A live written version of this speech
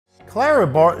Clara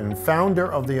Barton, founder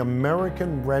of the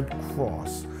American Red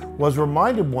Cross, was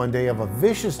reminded one day of a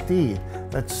vicious deed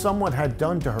that someone had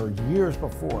done to her years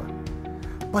before.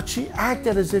 But she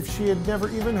acted as if she had never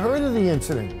even heard of the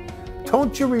incident.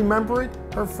 "Don't you remember it?"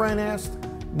 her friend asked.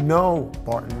 "No,"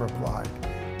 Barton replied.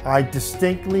 "I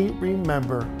distinctly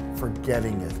remember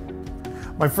forgetting it."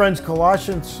 My friends,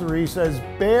 Colossians 3 says,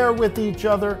 "Bear with each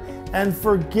other and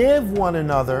forgive one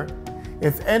another.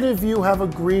 If any of you have a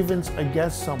grievance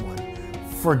against someone,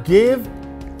 forgive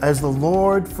as the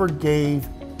Lord forgave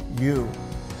you."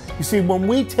 You see, when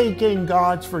we take in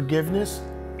God's forgiveness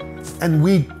and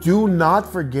we do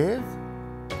not forgive,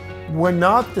 we're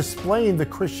not displaying the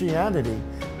Christianity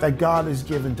that God has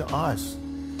given to us.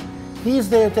 He's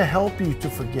there to help you to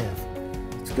forgive.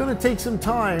 It's going to take some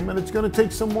time and it's going to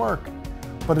take some work,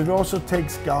 but it also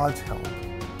takes God's help.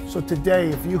 So today,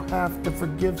 if you have to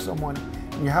forgive someone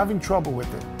and you're having trouble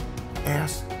with it,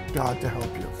 ask God to help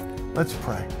you. Let's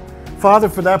pray. Father,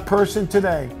 for that person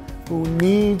today who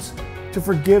needs to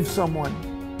forgive someone,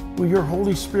 will your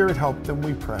Holy Spirit help them,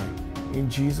 we pray. In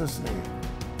Jesus' name,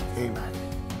 amen.